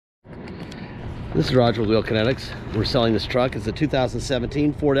This is Roger with Wheel Kinetics. We're selling this truck. It's a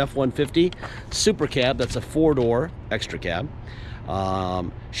 2017 Ford F-150 Super Cab. That's a 4-door extra cab.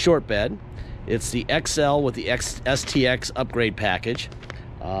 Short bed. It's the XL with the STX upgrade package.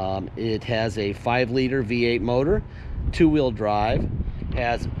 It has a 5-liter V8 motor, 2-wheel drive,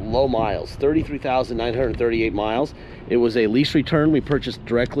 has low miles, 33,938 miles. It was a lease return. We purchased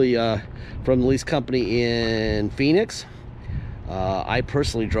directly from the lease company in Phoenix. I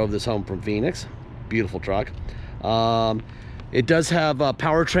personally drove this home from Phoenix. Beautiful truck. It does have a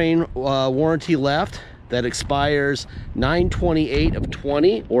powertrain warranty left that expires 9/28 of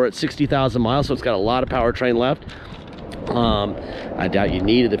 20, or at 60,000 miles, so it's got a lot of powertrain left. I doubt you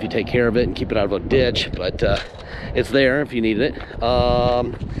need it if you take care of it and keep it out of a ditch, but it's there if you need it.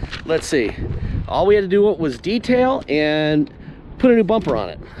 Let's see. All we had to do was detail and put a new bumper on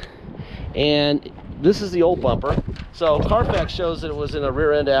it. And this is the old bumper. So Carfax shows that it was in a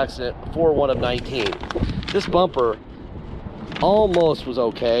rear end accident 4/1 of 19. This bumper almost was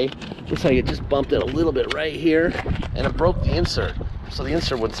okay. Looks like it just bumped it a little bit right here, and it broke the insert. So the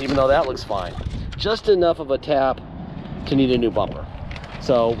insert wouldn't, even though that looks fine. Just enough of a tap to need a new bumper.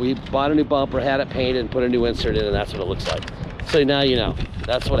 So we bought a new bumper, had it painted, and put a new insert in, and that's what it looks like. So now you know.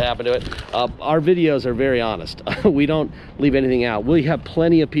 That's what happened to it. Our videos are very honest. We don't leave anything out. We have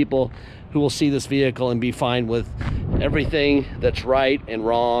plenty of people who will see this vehicle and be fine with everything that's right and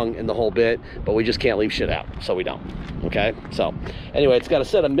wrong and the whole bit, but we just can't leave shit out, so we don't. Okay, so anyway, it's got a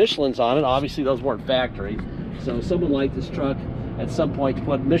set of Michelins on it. Obviously those weren't factory, so someone liked this truck at some point to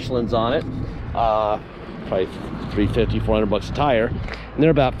put Michelins on it. Probably $350, $400 a tire, and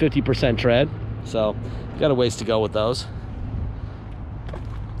they're about 50% tread, so got a ways to go with those.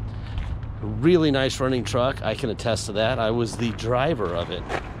 Really nice running truck. I can attest to that. I was the driver of it.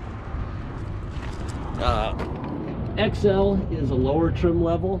 XL is a lower trim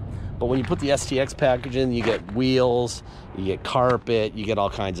level, but when you put the STX package in, you get wheels, you get carpet, you get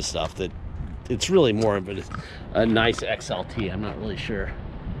all kinds of stuff. That it's really more of a nice XLT. I'm not really sure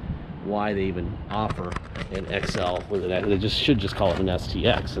why they even offer an XL with an. They should just call it an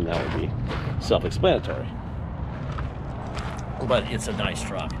STX, and that would be self-explanatory. But it's a nice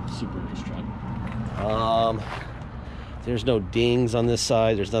truck, super nice truck. There's no dings on this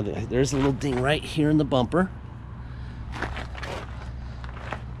side. There's nothing. There's a little ding right here in the bumper.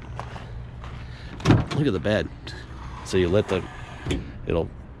 Look at the bed. So you it'll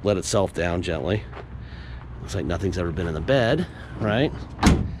let itself down gently. Looks like nothing's ever been in the bed, right?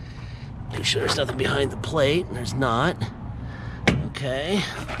 Make sure there's nothing behind the plate. There's not. Okay.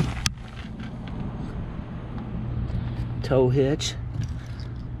 Tow hitch.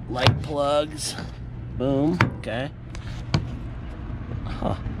 Light plugs. Boom. Okay.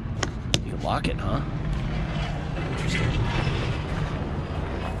 Huh. You can lock it, huh? Interesting.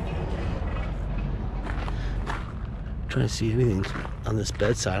 I'm trying to see anything on this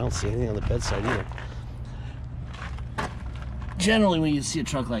bedside. I don't see anything on the bedside either. Generally, when you see a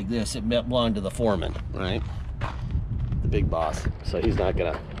truck like this, it belonged to the foreman, right? The big boss. So he is not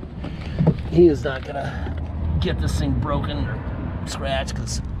gonna get this thing broken or scratched,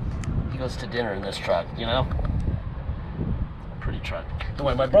 because he goes to dinner in this truck, you know? Pretty truck.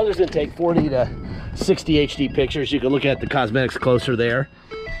 Anyway, my brother's gonna take 40 to 60 HD pictures. You can look at the cosmetics closer there.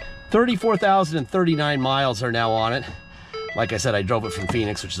 34,039 miles are now on it. Like I said, I drove it from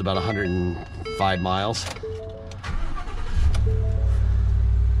Phoenix, which is about 105 miles.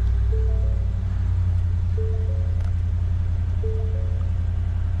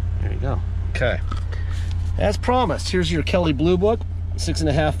 There you go. Okay. As promised, here's your Kelly Blue Book,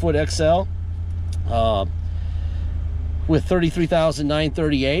 6.5 foot XL. With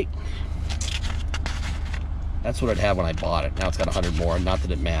 33,938. That's what it had when I bought it. Now it's got 100 more. Not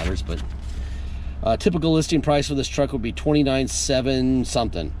that it matters, but typical listing price for this truck would be $29,700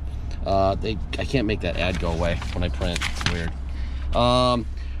 something. I can't make that ad go away when I print. It's weird.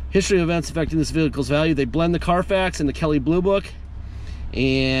 History of events affecting this vehicle's value. They blend the Carfax and the Kelly Blue Book,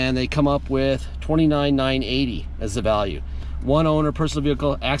 and they come up with $29,980 as the value. One owner, personal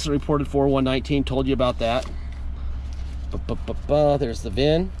vehicle, accident reported 4/1/19. Told you about that. There's the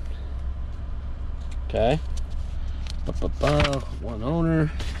VIN. Okay. One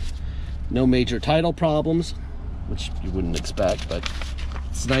owner. No major title problems, which you wouldn't expect, but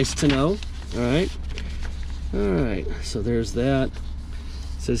it's nice to know. All right. All right. So there's that. It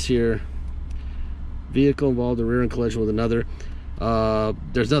says here, vehicle involved in rear end collision with another.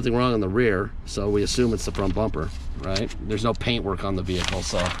 There's nothing wrong on the rear, so we assume it's the front bumper, right? There's no paint work on the vehicle,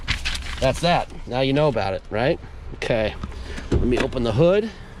 so that's that. Now you know about it, right? Okay, let me open the hood.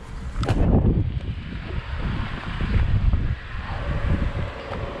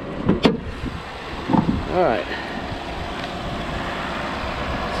 All right.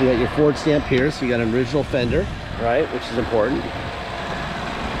 So you got your Ford stamp here, so you got an original fender, right, which is important.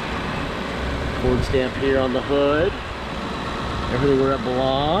 Ford stamp here on the hood. Everything where it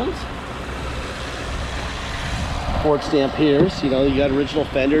belongs. Ford stamp here, so you know you got original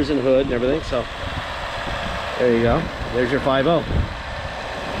fenders and hood and everything, so there you go. There's your 5.0.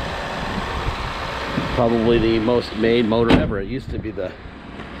 Probably the most made motor ever. It used to be the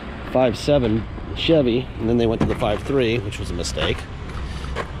 5.7 Chevy, and then they went to the 5.3, which was a mistake.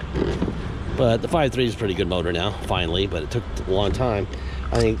 But the 5.3 is a pretty good motor now, finally, but it took a long time.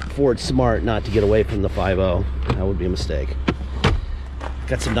 I think Ford's smart not to get away from the 5.0. That would be a mistake.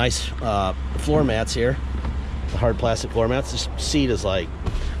 Got some nice floor mats here. The hard plastic floor mats. This seat is like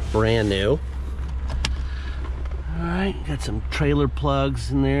brand new. All right, got some trailer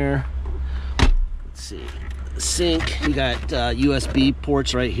plugs in there. Let's see, the sink. You got USB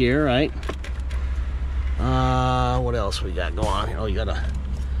ports right here, right? What else we got going on here? Oh, you got a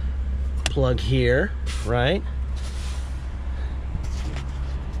plug here, right?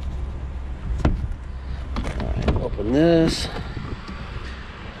 All right, open this.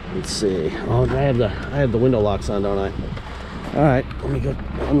 Let's see. Oh, I have the window locks on, don't I? All right, let me go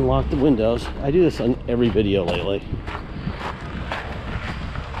unlock the windows. I do this on every video lately.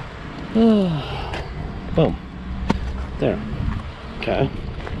 Boom. There. Okay.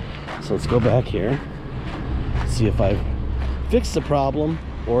 So let's go back here. See if I've fixed the problem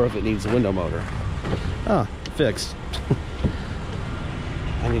or if it needs a window motor. Ah, fixed.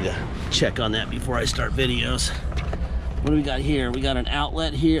 I need to check on that before I start videos. What do we got here? We got an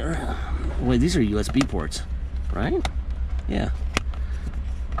outlet here. Wait, these are USB ports, right? Yeah.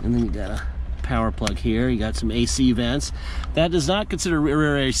 And then you got a power plug here. You got some AC vents. That does not consider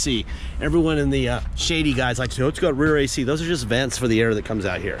rear AC. Everyone in the shady guys like to know it's got rear AC. Those are just vents for the air that comes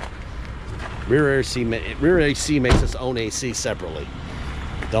out here. Rear AC makes its own AC separately.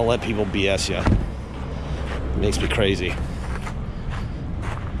 Don't let people BS you. It makes me crazy.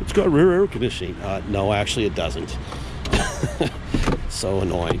 It's got rear air conditioning. No, actually it doesn't. So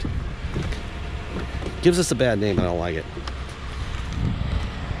annoyed. Gives us a bad name. I don't like it.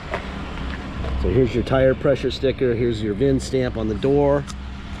 So here's your tire pressure sticker. Here's your VIN stamp on the door.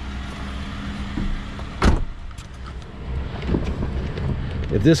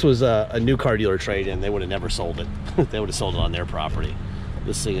 If this was a new car dealer trade-in, they would have never sold it. They would have sold it on their property.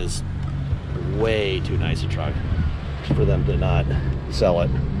 This thing is way too nice a truck for them to not sell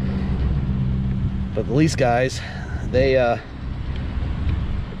it. But the lease guys, they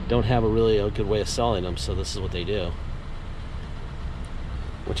don't have a good way of selling them, so this is what they do,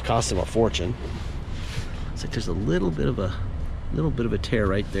 which costs them a fortune. It's like there's a little bit of a tear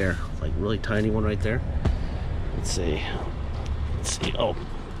right there, like really tiny one right there. Let's see. Oh,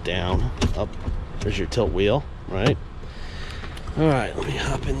 down, up. There's your tilt wheel, right? All right, let me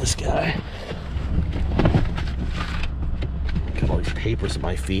hop in this guy. Got all these papers at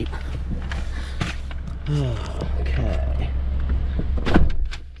my feet. Okay.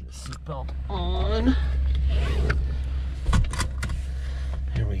 Seatbelt on.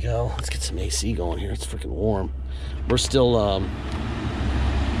 Here we go. Let's get some AC going here. It's freaking warm. We're still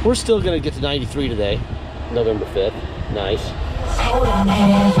gonna get to 93 today, November 5th. Nice.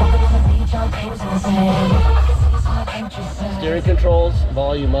 Steering controls,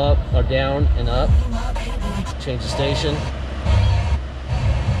 volume up or down and up. Change the station.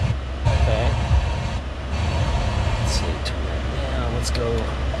 Okay. Let's see, turn that down. Let's go.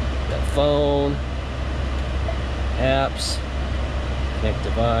 Got phone, apps, connect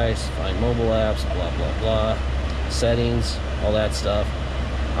device, find mobile apps, blah blah blah. Settings, all that stuff.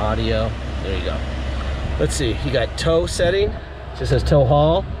 Audio. There you go. Let's see, you got tow setting. It just says tow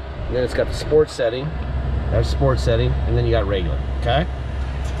haul. And then it's got the sports setting. There's sports setting. And then you got regular. Okay?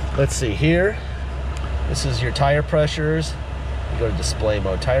 Let's see here. This is your tire pressures. You go to display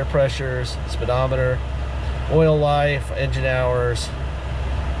mode. Tire pressures, speedometer, oil life, engine hours,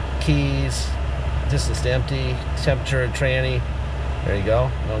 keys, distance to empty, temperature and tranny. There you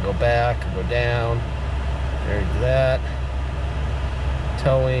go. You want to go back, go down. There you go. That.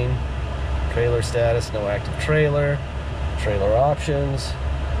 Towing. Trailer status, no active trailer. Trailer options.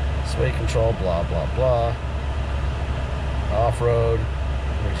 Sway control, blah, blah, blah. Off-road.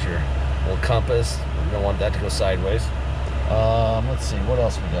 Here's your little compass. We don't want that to go sideways. Let's see, what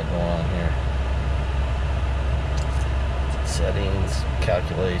else we got going on here? Settings,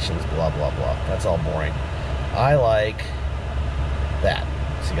 calculations, blah, blah, blah. That's all boring. I like that.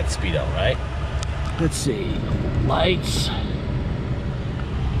 So you got the speedo, right? Let's see. Lights.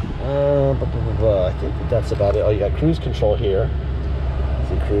 I think that's about it. Oh, you got cruise control here.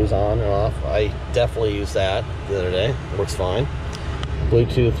 can cruise on and off. I definitely used that the other day. It works fine.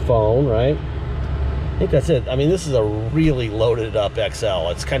 Bluetooth phone, right? I think that's it. I mean, this is a really loaded up XL.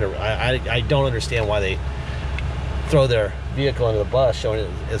 It's kind of, I don't understand why they throw their vehicle under the bus showing it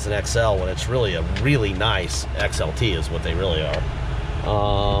as an XL when it's really a really nice XLT is what they really are.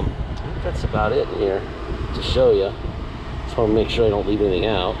 I think that's about it here to show you. Just want to make sure I don't leave anything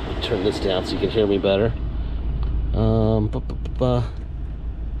out. Let me turn this down so you can hear me better.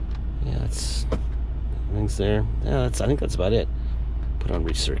 Yeah, it's everything's there. Yeah, I think that's about it. Put on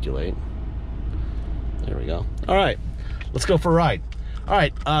recirculate. There we go. All right, let's go for a ride. All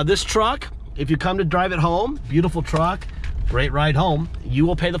right, this truck, if you come to drive it home, beautiful truck, great ride home, you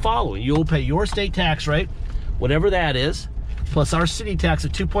will pay the following. You will pay your state tax rate, whatever that is, plus our city tax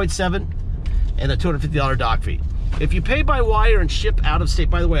of 2.7 and a $250 dock fee. If you pay by wire and ship out of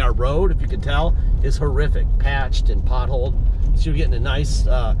state, by the way, our road, if you can tell, is horrific, patched and potholed. So you're getting a nice,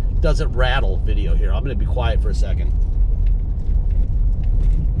 doesn't rattle video here. I'm gonna be quiet for a second.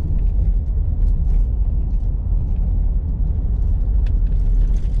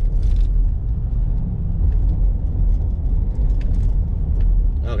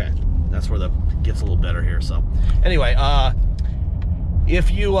 Okay, that's where the gets a little better here. So anyway,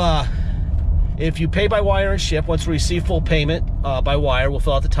 if you pay by wire and ship, once we receive full payment by wire, we'll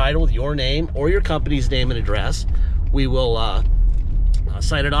fill out the title with your name or your company's name and address. We will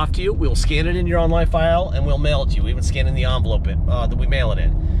sign it off to you. We'll scan it in your online file and we'll mail it to you. We even scan in the envelope that we mail it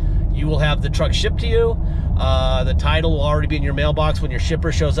in. You will have the truck shipped to you. The title will already be in your mailbox when your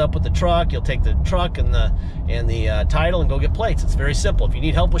shipper shows up with the truck. You'll take the truck and the title and go get plates. It's very simple. If you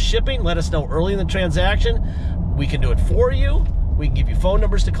need help with shipping, let us know early in the transaction. We can do it for you. We can give you phone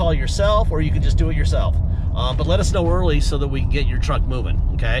numbers to call yourself, or you can just do it yourself. But let us know early so that we can get your truck moving,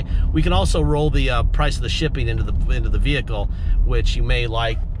 okay? We can also roll the price of the shipping into the vehicle, which you may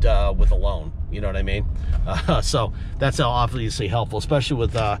like with a loan, you know what I mean? So that's obviously helpful, especially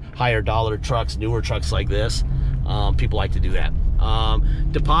with higher dollar trucks, newer trucks like this. People like to do that.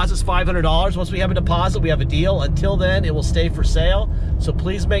 Deposit's $500. Once we have a deposit, we have a deal. Until then, it will stay for sale. So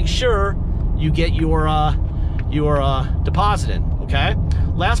please make sure you get your deposit in, okay?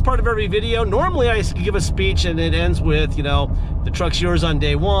 Last part of every video, normally I give a speech and it ends with, you know, the truck's yours on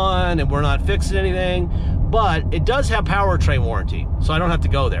day one and we're not fixing anything, but it does have powertrain warranty, so I don't have to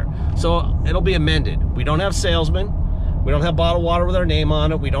go there. So it'll be amended. We don't have salesmen. We don't have bottled water with our name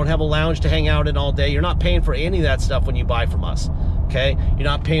on it. We don't have a lounge to hang out in all day. You're not paying for any of that stuff when you buy from us, okay? You're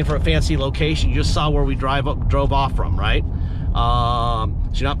not paying for a fancy location. You just saw where we drove off from, right? So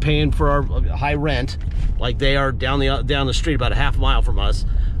you're not paying for our high rent like they are down the street about a half mile from us.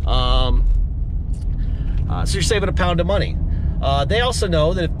 So you're saving a pound of money. They also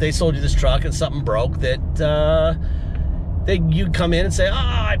know that if they sold you this truck and something broke, that you'd come in and say,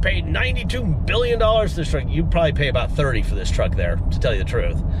 I paid $92 billion for this truck. You'd probably pay about 30 for this truck there, to tell you the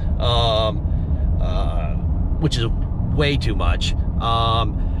truth, which is way too much.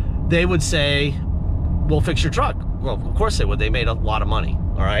 They would say, we'll fix your truck. Well, of course they would. They made a lot of money,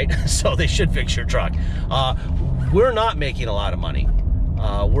 all right? So they should fix your truck. We're not making a lot of money.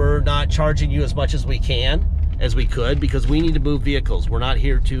 We're not charging you as much as we could, because we need to move vehicles. We're not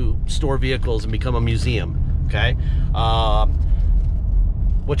here to store vehicles and become a museum, okay?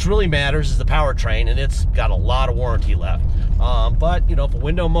 What really matters is the powertrain, and it's got a lot of warranty left. But, you know, if a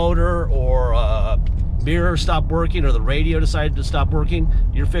window motor or a mirror stopped working or the radio decided to stop working,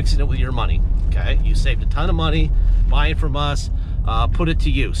 you're fixing it with your money, okay? You saved a ton of money buying from us. Put it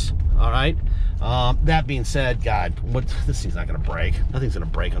to use, all right? That being said, God, this thing's not gonna break. Nothing's gonna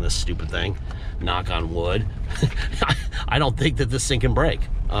break on this stupid thing. Knock on wood. I don't think that this thing can break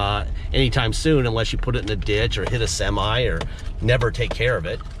anytime soon, unless you put it in a ditch or hit a semi or never take care of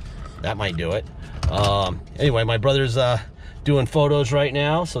it. That might do it. Anyway, my brother's doing photos right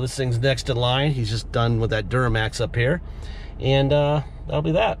now, so this thing's next in line. He's just done with that Duramax up here, and that'll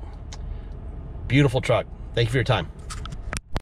be that. Beautiful truck. Thank you for your time.